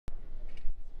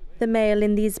The mail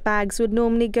in these bags would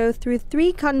normally go through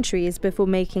 3 countries before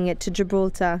making it to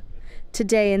Gibraltar.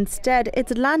 Today, instead,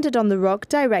 it's landed on the Rock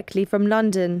directly from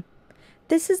London.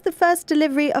 This is the first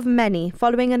delivery of many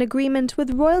following an agreement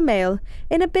with Royal Mail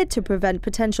in a bid to prevent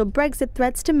potential Brexit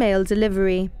threats to mail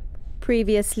delivery.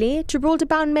 Previously,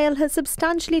 Gibraltar-bound mail has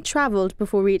substantially travelled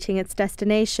before reaching its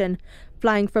destination,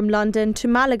 flying from London to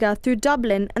Malaga through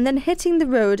Dublin and then hitting the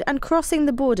road and crossing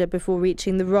the border before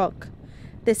reaching the Rock.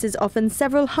 This is often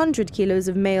several hundred kilos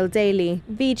of mail daily.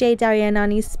 Vijay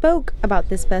Daryanani spoke about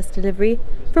this first delivery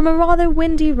from a rather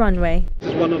windy runway.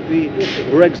 This is one of the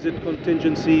Brexit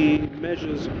contingency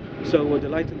measures, so we're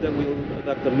delighted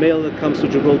that the mail that comes to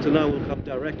Gibraltar now will come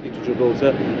directly to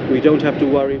Gibraltar. We don't have to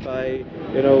worry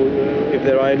if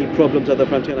there are any problems at the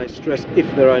frontier, and I stress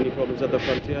if there are any problems at the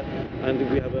frontier, and if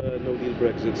we have a no-deal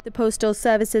Brexit. The Postal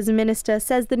Services Minister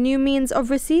says the new means of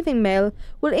receiving mail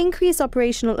will increase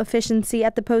operational efficiency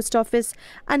at the post office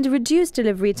and reduce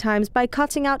delivery times by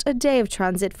cutting out a day of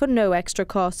transit for no extra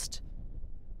cost.